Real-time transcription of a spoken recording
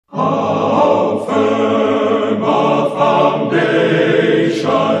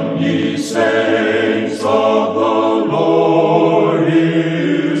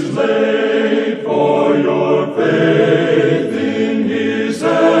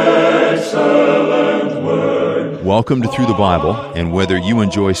Welcome to Through the Bible, and whether you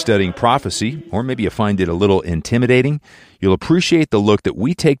enjoy studying prophecy or maybe you find it a little intimidating, you'll appreciate the look that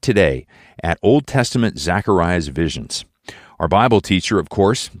we take today at Old Testament Zechariah's visions. Our Bible teacher, of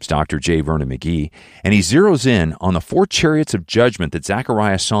course, is Dr. Vernon McGee, and he zeroes in on the 4 chariots of judgment that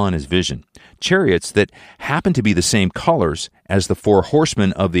Zechariah saw in his vision, chariots that happen to be the same colors as the 4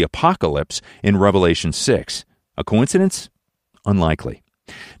 horsemen of the apocalypse in Revelation 6. A coincidence? Unlikely.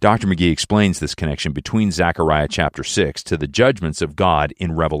 Dr. McGee explains this connection between Zechariah chapter 6 to the judgments of God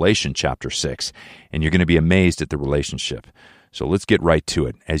in Revelation chapter 6, and you're going to be amazed at the relationship. So let's get right to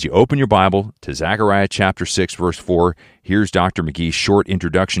it. As you open your Bible to Zechariah chapter 6, verse 4, here's Dr. McGee's short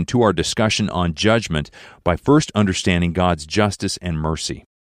introduction to our discussion on judgment by first understanding God's justice and mercy.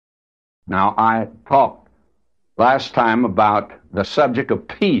 Now, I talked last time about the subject of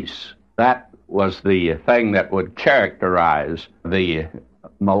peace. That was the thing that would characterize the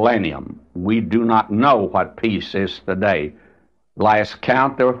millennium. We do not know what peace is today. Last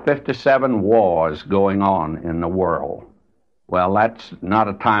count, there were 57 wars going on in the world. Well, that's not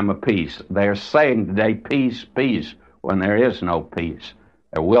a time of peace. They're saying today, peace, peace, when there is no peace.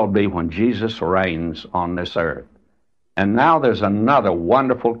 There will be when Jesus reigns on this earth. And now there's another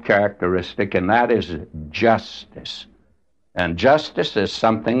wonderful characteristic, and that is justice. And justice is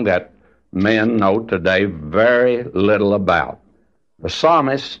something that men know today very little about. The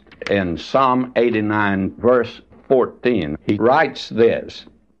psalmist in Psalm 89, verse 14, he writes this,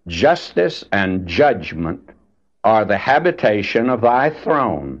 "Justice and judgment are the habitation of thy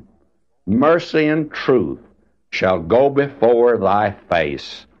throne. Mercy and truth shall go before thy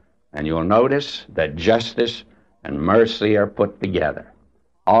face." And you'll notice that justice and mercy are put together.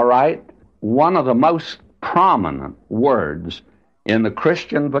 All right? One of the most prominent words in the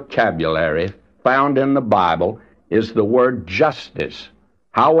Christian vocabulary found in the Bible is the word justice.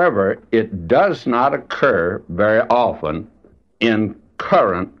 However, it does not occur very often in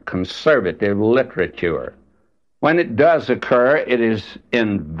current conservative literature. When it does occur, it is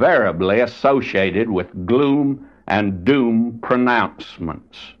invariably associated with gloom and doom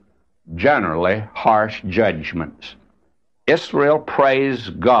pronouncements, generally harsh judgments. Israel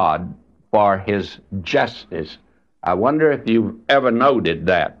praised God for his justice. I wonder if you've ever noted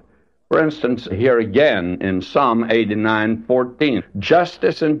that. For instance, here again in Psalm 89:14,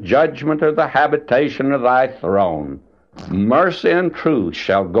 "Justice and judgment are the habitation of thy throne. Mercy and truth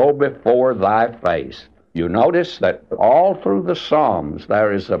shall go before thy face." You notice that all through the Psalms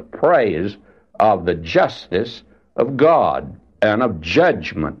there is a praise of the justice of God and of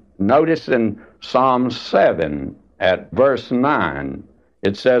judgment. Notice in Psalm 7 at verse 9,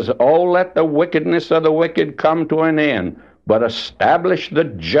 it says, "O let the wickedness of the wicked come to an end, but establish the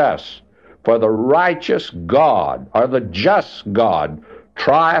just. For the righteous God, or the just God,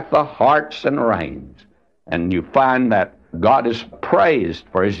 trieth the hearts and reins." And you find that God is praised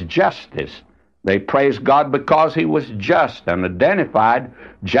for his justice. They praised God because he was just and identified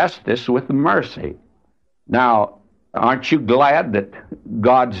justice with mercy. Now, aren't you glad that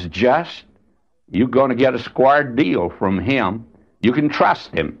God's just? You're going to get a square deal from him. You can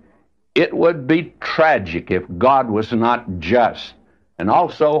trust him. It would be tragic if God was not just and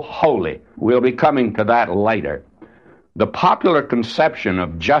also holy. We'll be coming to that later. The popular conception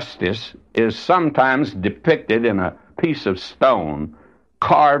of justice is sometimes depicted in a piece of stone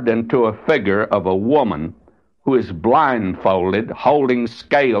carved into a figure of a woman who is blindfolded, holding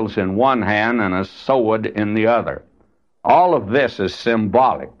scales in one hand and a sword in the other. All of this is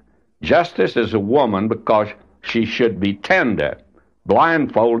symbolic. Justice is a woman because she should be tender,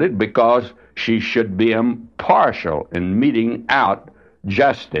 blindfolded because she should be impartial in meting out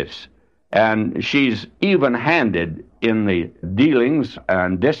justice, and she's even-handed in the dealings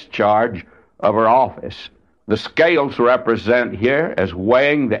and discharge of her office. The scales represent here as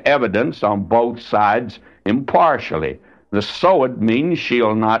weighing the evidence on both sides impartially. The sword means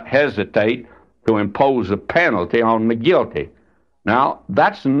she'll not hesitate to impose a penalty on the guilty. Now,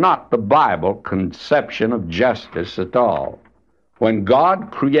 that's not the Bible conception of justice at all. When God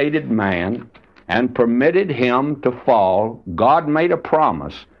created man and permitted him to fall, God made a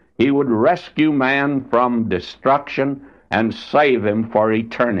promise he would rescue man from destruction and save him for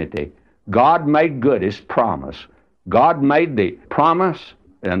eternity. God made good his promise. God made the promise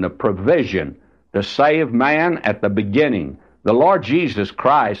and the provision to save man at the beginning. The Lord Jesus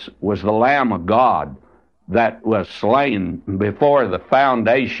Christ was the Lamb of God that was slain before the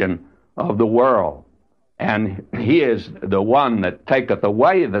foundation of the world. And he is the one that taketh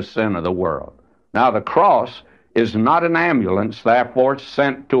away the sin of the world. Now, the cross is not an ambulance, therefore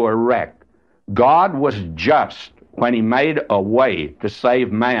sent to a wreck. God was just when he made a way to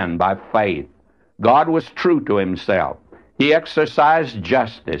save man by faith. God was true to himself. He exercised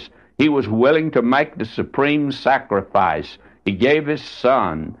justice. He was willing to make the supreme sacrifice. He gave his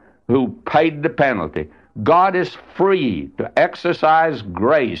Son, who paid the penalty. God is free to exercise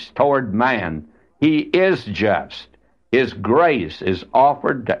grace toward man. He is just. His grace is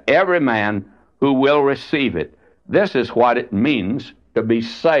offered to every man who will receive it. This is what it means to be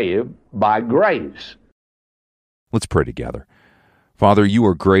saved by grace. Let's pray together. Father, you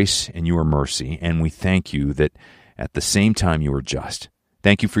are grace and you are mercy, and we thank you that at the same time you are just.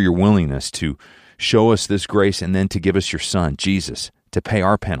 Thank you for your willingness to show us this grace and then to give us your Son, Jesus, to pay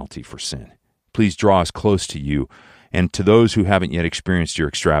our penalty for sin. Please draw us close to you and to those who haven't yet experienced your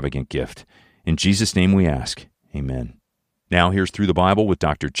extravagant gift. In Jesus' name we ask, amen. Now here's Through the Bible with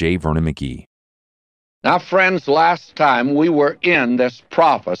Dr. J. Vernon McGee. Now, friends, last time we were in this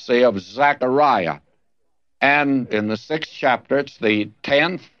prophecy of Zechariah. And in the 6th chapter, it's the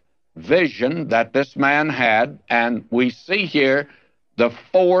 10th vision that this man had. And we see here the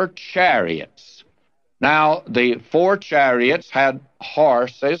 4 chariots. Now, the 4 chariots had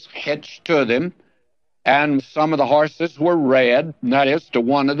horses hitched to them, and some of the horses were red, that is, to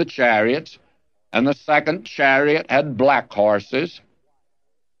one of the chariots, and the 2nd chariot had black horses,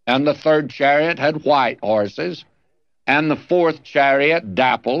 and the 3rd chariot had white horses, and the 4th chariot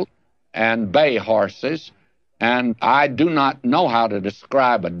dappled and bay horses. And I do not know how to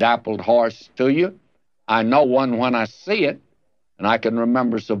describe a dappled horse to you. I know one when I see it, and I can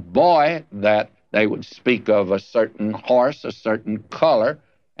remember as a boy that they would speak of a certain horse, a certain color,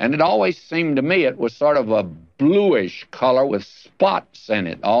 and it always seemed to me it was sort of a bluish color with spots in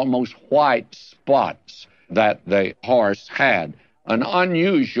it, almost white spots that the horse had, an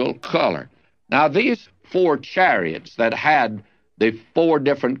unusual color. Now, these 4 chariots that had the 4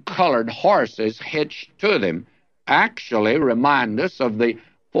 different colored horses hitched to them actually remind us of the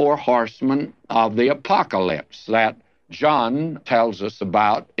 4 horsemen of the apocalypse that John tells us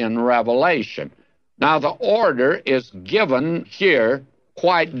about in Revelation. Now, the order is given here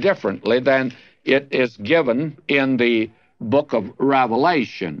quite differently than it is given in the book of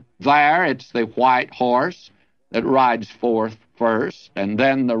Revelation. There, it's the white horse that rides forth first, and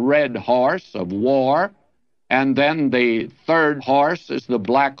then the red horse of war, and then the 3rd horse is the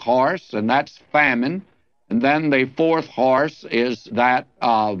black horse, and that's famine, and then the 4th horse is that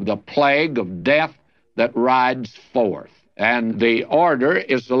of the plague of death that rides forth. And the order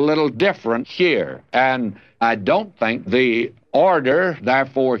is a little different here. And I don't think the order,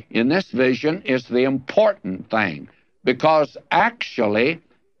 therefore, in this vision is the important thing. Because actually,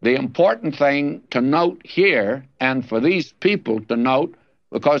 the important thing to note here, and for these people to note,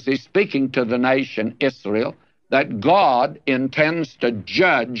 because he's speaking to the nation Israel, that God intends to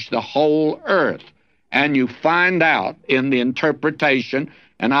judge the whole earth. And you find out in the interpretation,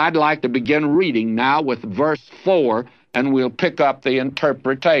 and I'd like to begin reading now with verse 4, and we'll pick up the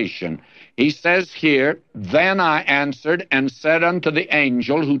interpretation. He says here, "Then I answered and said unto the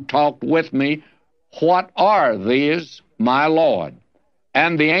angel who talked with me, What are these, my Lord?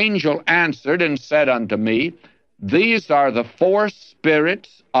 And the angel answered and said unto me, These are the 4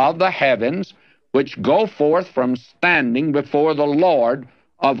 spirits of the heavens, which go forth from standing before the Lord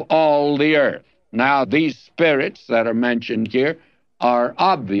of all the earth." Now, these spirits that are mentioned here are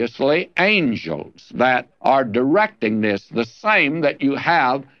obviously angels that are directing this, the same that you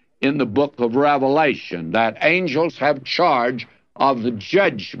have in the book of Revelation, that angels have charge of the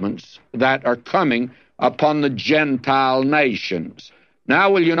judgments that are coming upon the Gentile nations.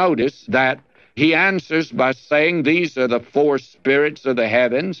 Now, will you notice that he answers by saying these are the 4 spirits of the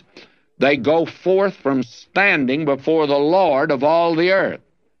heavens. They go forth from standing before the Lord of all the earth.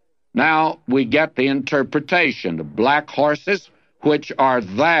 Now, we get the interpretation. The black horses, which are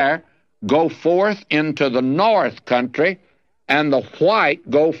there, go forth into the north country, and the white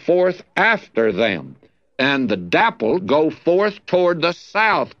go forth after them. And the dappled go forth toward the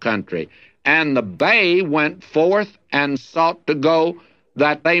south country. And the bay went forth and sought to go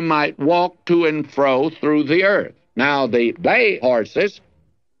that they might walk to and fro through the earth. Now, the bay horses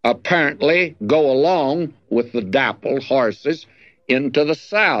apparently go along with the dappled horses into the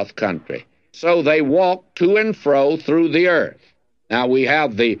south country. So they walk to and fro through the earth. Now, we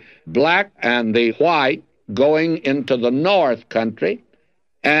have the black and the white going into the north country,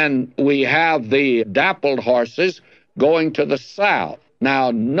 and we have the dappled horses going to the south.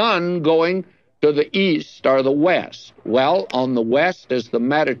 Now, none going to the east or the west. Well, on the west is the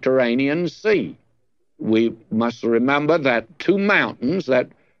Mediterranean Sea. We must remember that 2 mountains that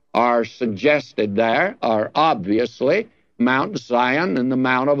are suggested there are obviously Mount Zion and the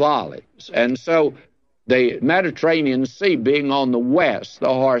Mount of Olives. And so The Mediterranean Sea being on the west, the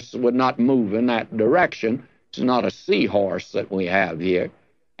horse would not move in that direction. It's not a seahorse that we have here.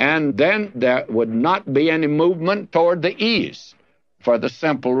 And then there would not be any movement toward the east, for the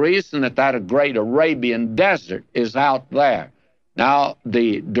simple reason that great Arabian desert is out there. Now,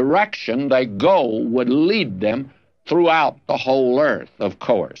 the direction they go would lead them throughout the whole earth, of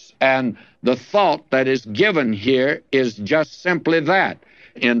course. And the thought that is given here is just simply that.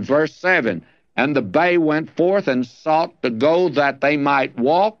 In verse 7, and the bay went forth and sought to go that they might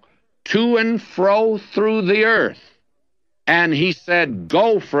walk to and fro through the earth. And he said,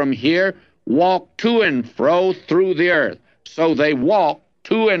 go from here, walk to and fro through the earth. So they walked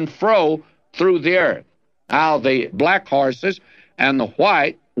to and fro through the earth. Now the black horses and the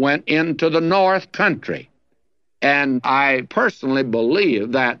white went into the north country. And I personally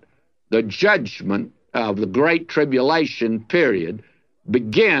believe that the judgment of the Great Tribulation period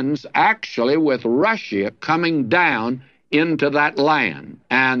begins actually with Russia coming down into that land,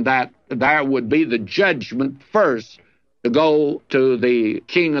 and that there would be the judgment first to go to the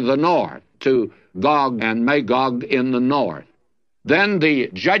king of the north, to Gog and Magog in the north. Then the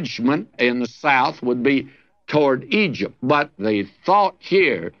judgment in the south would be toward Egypt. But the thought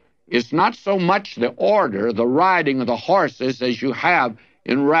here is not so much the order, the riding of the horses as you have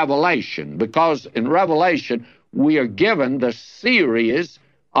in Revelation, because in Revelation we are given the series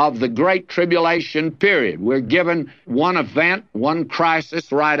of the Great Tribulation period. We're given one event, one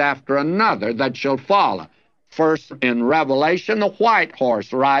crisis right after another that shall follow. First, in Revelation, the white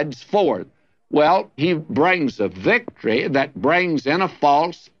horse rides forth. Well, he brings a victory that brings in a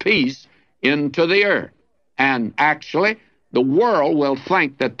false peace into the earth. And actually, the world will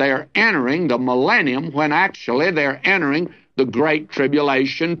think that they're entering the millennium when actually they're entering the Great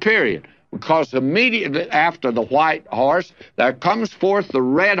Tribulation period. Because immediately after the white horse, there comes forth the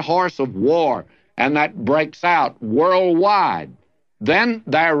red horse of war, and that breaks out worldwide. Then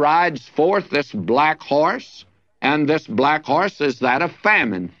there rides forth this black horse, and this black horse is that of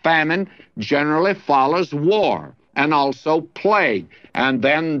famine. Famine generally follows war, and also plague, and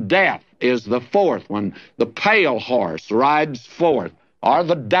then death is the fourth one. The pale horse rides forth, or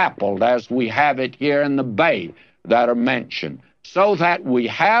the dappled, as we have it here in the bay that are mentioned. So that we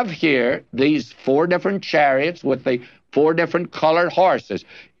have here these four different chariots with the four different colored horses.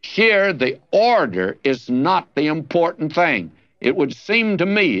 Here, the order is not the important thing. It would seem to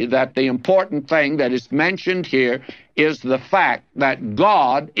me that the important thing that is mentioned here is the fact that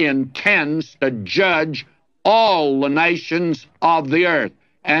God intends to judge all the nations of the earth,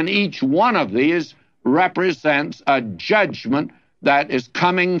 and each one of these represents a judgment that is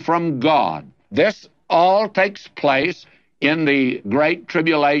coming from God. This all takes place in the Great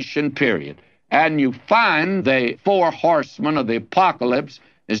Tribulation period. And you find the four horsemen of the apocalypse,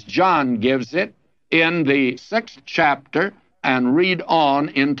 as John gives it, in the 6th chapter, and read on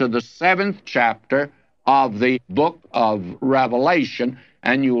into the 7th chapter of the book of Revelation,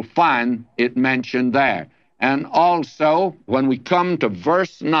 and you'll find it mentioned there. And also, when we come to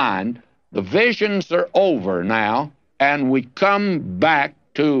verse 9, the visions are over now, and we come back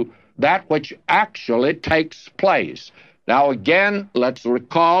to that which actually takes place. Now again, let's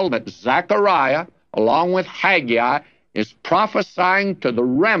recall that Zechariah, along with Haggai, is prophesying to the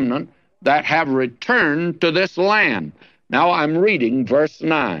remnant that have returned to this land. Now I'm reading verse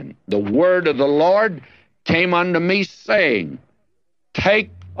 9. The word of the Lord came unto me, saying, take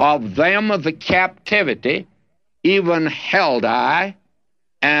of them of the captivity, even Heldai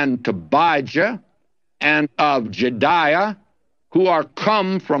and Tobijah, and of Jediah, who are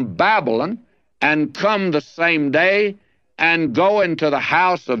come from Babylon, and come the same day, and go into the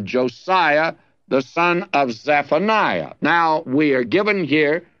house of Josiah, the son of Zephaniah. Now, we are given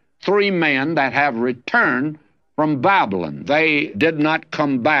here three men that have returned from Babylon. They did not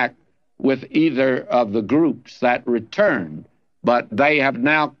come back with either of the groups that returned, but they have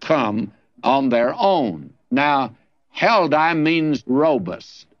now come on their own. Now, Heldai means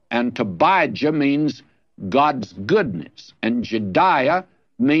robust, and Tobijah means God's goodness, and Jediah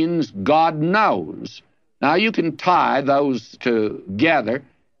means God knows. Now, you can tie those together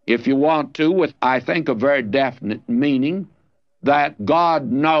if you want to with, I think, a very definite meaning, that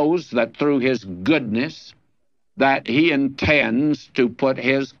God knows that through his goodness that he intends to put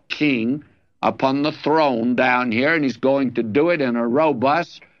his king upon the throne down here, and he's going to do it in a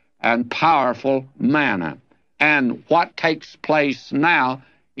robust and powerful manner. And what takes place now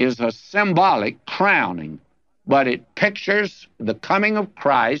is a symbolic crowning, but it pictures the coming of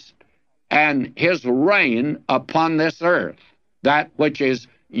Christ and his reign upon this earth, that which is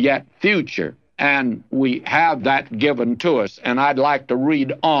yet future. And we have that given to us. And I'd like to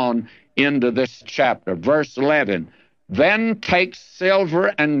read on into this chapter. Verse 11, then take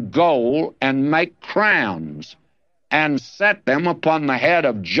silver and gold and make crowns and set them upon the head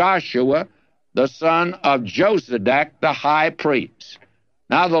of Joshua, the son of Josadak, the high priest.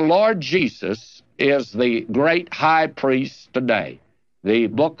 Now, the Lord Jesus is the great high priest today. The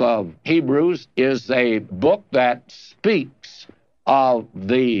book of Hebrews is a book that speaks of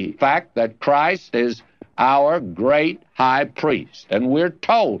the fact that Christ is our great high priest. And we're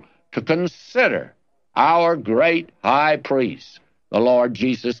told to consider our great high priest, the Lord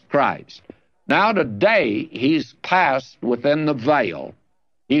Jesus Christ. Now today, he's passed within the veil.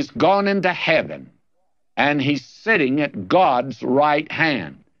 He's gone into heaven, and he's sitting at God's right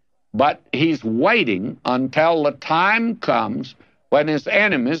hand. But he's waiting until the time comes when his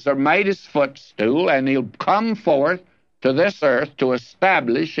enemies are made his footstool, and he'll come forth to this earth to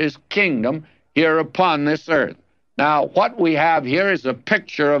establish his kingdom here upon this earth. Now, what we have here is a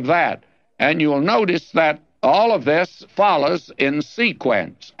picture of that. And you'll notice that all of this follows in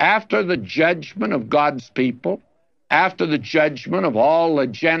sequence. After the judgment of God's people, after the judgment of all the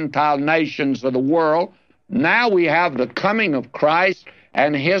Gentile nations of the world, now we have the coming of Christ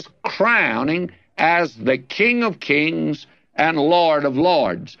and his crowning as the King of Kings and Lord of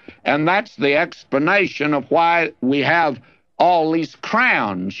Lords. And that's the explanation of why we have all these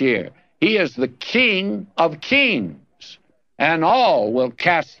crowns here. He is the King of Kings, and all will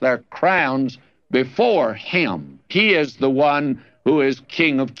cast their crowns before him. He is the one who is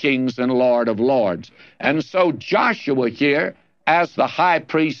King of Kings and Lord of Lords. And so Joshua here, as the high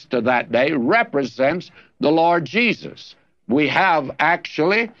priest of that day, represents the Lord Jesus. We have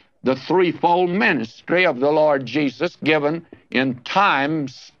actually the threefold ministry of the Lord Jesus given in time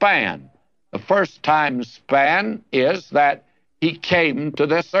span. The first time span is that he came to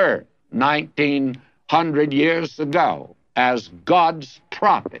this earth 1900 years ago as God's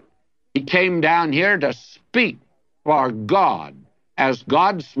prophet. He came down here to speak for God as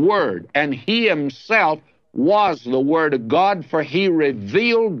God's Word, and he himself was the Word of God, for he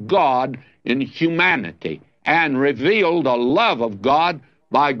revealed God in humanity and revealed the love of God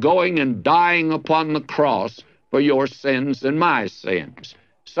by going and dying upon the cross for your sins and my sins,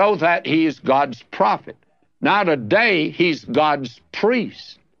 so that he's God's prophet. Now today, he's God's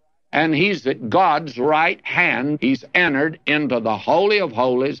priest, and he's at God's right hand. He's entered into the Holy of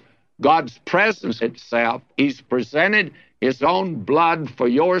Holies, God's presence itself. He's presented his own blood for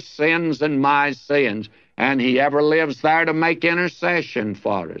your sins and my sins, and he ever lives there to make intercession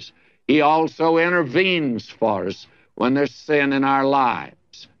for us. He also intervenes for us when there's sin in our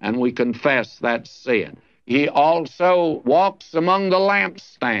lives, and we confess that sin. He also walks among the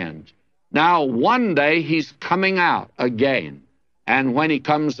lampstands. Now, one day, he's coming out again. And when he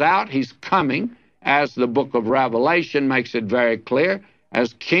comes out, he's coming, as the book of Revelation makes it very clear,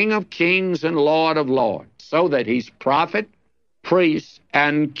 as King of Kings and Lord of Lords, so that he's prophet, priest,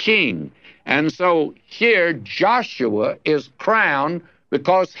 and king. And so here, Joshua is crowned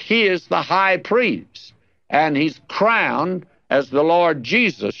because he is the high priest. And he's crowned as the Lord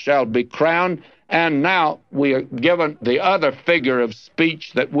Jesus shall be crowned. And now we are given the other figure of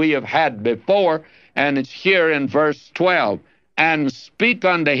speech that we have had before, and it's here in verse 12. And speak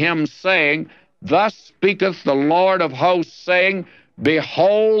unto him, saying, Thus speaketh the Lord of hosts, saying,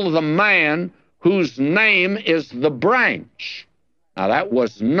 Behold the man whose name is the branch. Now that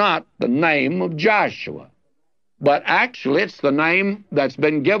was not the name of Joshua, but actually it's the name that's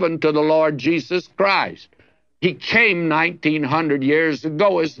been given to the Lord Jesus Christ. He came 1900 years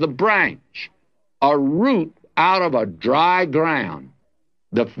ago as the branch, a root out of a dry ground.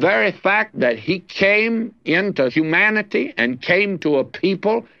 The very fact that he came into humanity and came to a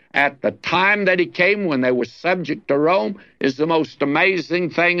people at the time that he came when they were subject to Rome is the most amazing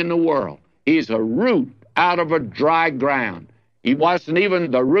thing in the world. He's a root out of a dry ground. He wasn't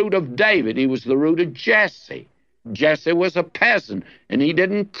even the root of David. He was the root of Jesse. Jesse was a peasant, and he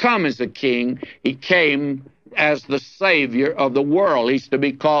didn't come as a king. He came as the Savior of the world. He's to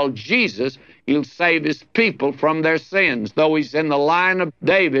be called Jesus. He'll save his people from their sins. Though he's in the line of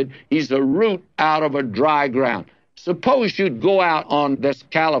David, he's a root out of a dry ground. Suppose you'd go out on this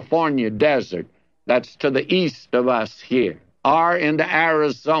California desert that's to the east of us here, or into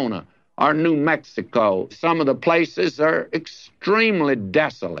Arizona, or New Mexico. Some of the places are extremely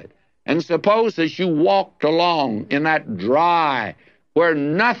desolate. And suppose as you walked along in that dry, where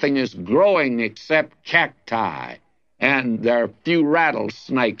nothing is growing except cacti, and there are a few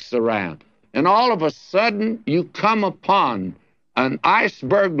rattlesnakes around, and all of a sudden you come upon an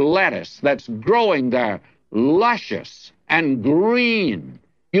iceberg lettuce that's growing there, luscious and green.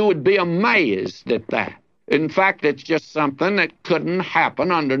 You would be amazed at that. In fact, it's just something that couldn't happen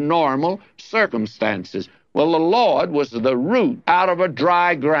under normal circumstances. Well, the Lord was the root out of a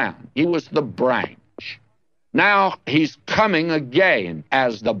dry ground. He was the branch. Now he's coming again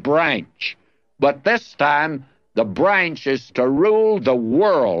as the branch. But this time, the branch is to rule the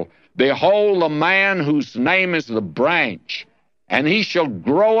world. Behold, the man whose name is the branch, and he shall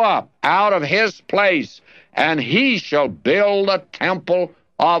grow up out of his place, and he shall build a temple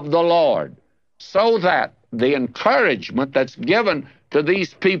of the Lord. So that the encouragement that's given to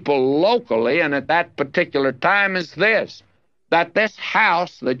these people locally and at that particular time is this, that this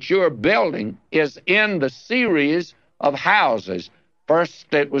house that you're building is in the series of houses.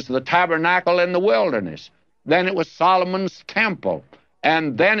 First, it was the tabernacle in the wilderness. Then it was Solomon's temple.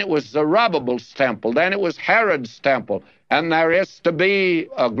 And then it was Zerubbabel's temple. Then it was Herod's temple. And there is to be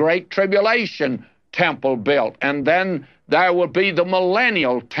a great tribulation temple built. And then there will be the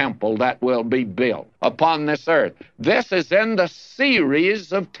millennial temple that will be built upon this earth. This is in the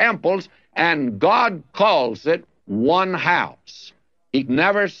series of temples, and God calls it one house. He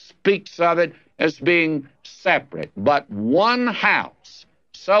never speaks of it as being separate, but one house,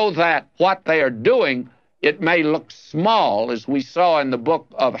 so that what they are doing, it may look small, as we saw in the book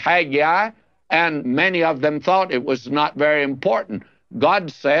of Haggai, and many of them thought it was not very important.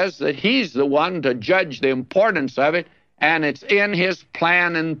 God says that He's the one to judge the importance of it, and it's in His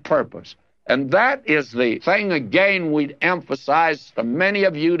plan and purpose. And that is the thing, again, we'd emphasize to many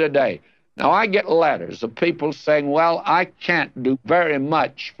of you today. Now, I get letters of people saying, well, I can't do very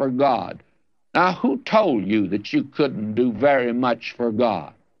much for God. Now, who told you that you couldn't do very much for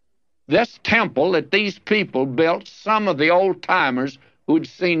God? This temple that these people built, some of the old-timers who'd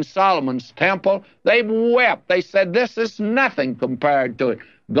seen Solomon's temple, they wept. They said, this is nothing compared to it.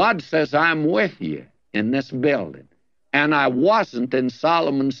 God says, I'm with you in this building. And I wasn't in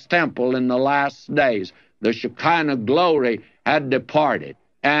Solomon's temple in the last days. The Shekinah glory had departed,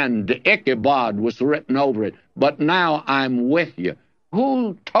 and Ichabod was written over it. But now I'm with you.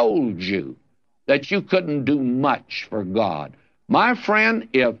 Who told you that you couldn't do much for God? My friend,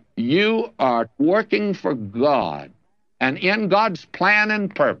 if you are working for God and in God's plan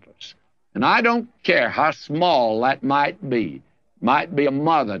and purpose, and I don't care how small that might be a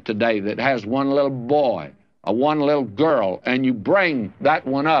mother today that has one little boy or one little girl, and you bring that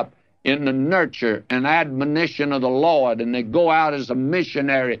one up in the nurture and admonition of the Lord, and they go out as a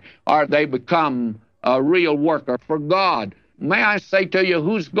missionary, or they become a real worker for God. May I say to you,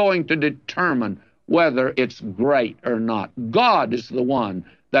 who's going to determine whether it's great or not? God is the one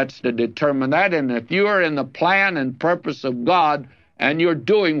that's to determine that, and if you're in the plan and purpose of God, and you're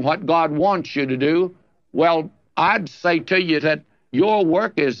doing what God wants you to do, well, I'd say to you that your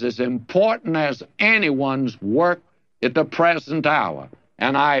work is as important as anyone's work at the present hour.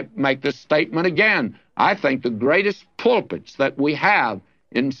 And I make this statement again. I think the greatest pulpits that we have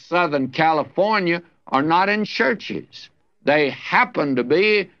in Southern California are not in churches. They happen to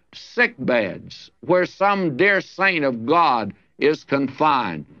be sick beds where some dear saint of God is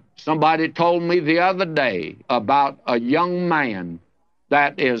confined. Somebody told me the other day about a young man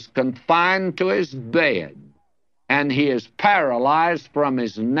that is confined to his bed, and he is paralyzed from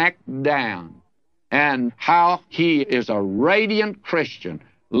his neck down, and how he is a radiant Christian,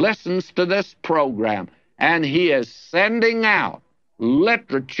 listens to this program, and he is sending out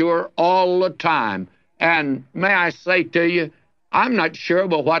literature all the time. And may I say to you, I'm not sure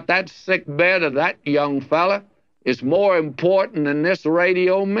but what that sick bed of that young fella is more important than this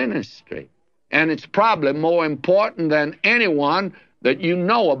radio ministry. And it's probably more important than anyone that you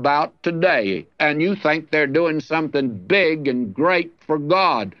know about today, and you think they're doing something big and great for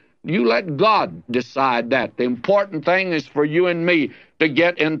God. You let God decide that. The important thing is for you and me to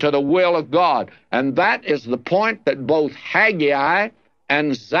get into the will of God. And that is the point that both Haggai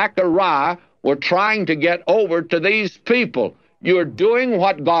and Zechariah were trying to get over to these people. You're doing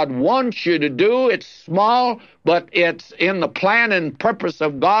what God wants you to do. It's small, but it's in the plan and purpose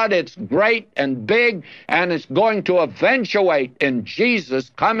of God. It's great and big, and it's going to eventuate in Jesus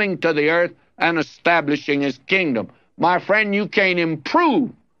coming to the earth and establishing His kingdom. My friend, you can't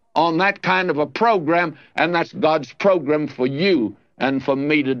improve on that kind of a program, and that's God's program for you and for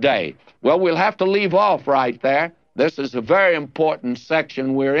me today. Well, we'll have to leave off right there. This is a very important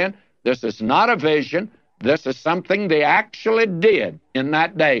section we're in. This is not a vision. This is something they actually did in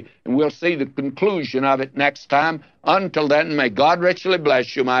that day, and we'll see the conclusion of it next time. Until then, may God richly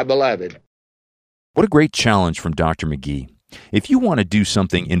bless you, my beloved. What a great challenge from Dr. McGee. If you want to do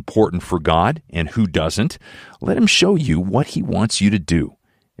something important for God, and who doesn't, let Him show you what He wants you to do.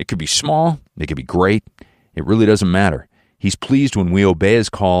 It could be small, it could be great, it really doesn't matter. He's pleased when we obey His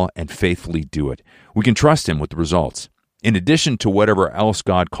call and faithfully do it. We can trust Him with the results. In addition to whatever else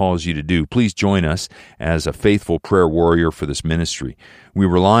God calls you to do, please join us as a faithful prayer warrior for this ministry. We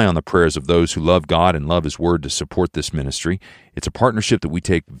rely on the prayers of those who love God and love His Word to support this ministry. It's a partnership that we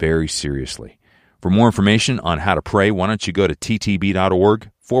take very seriously. For more information on how to pray, why don't you go to ttb.org/pray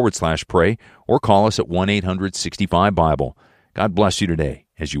or call us at 1-800-65-BIBLE. God bless you today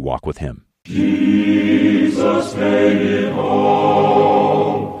as you walk with Him. Jesus paid it all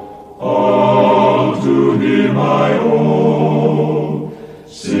to Him I owe.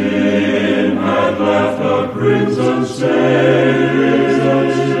 Sin had left a crimson stain,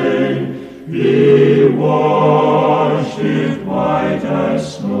 He washed it white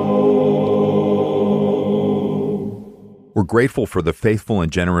as snow. We're grateful for the faithful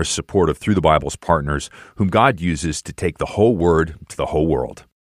and generous support of Thru the Bible's partners, whom God uses to take the whole Word to the whole world.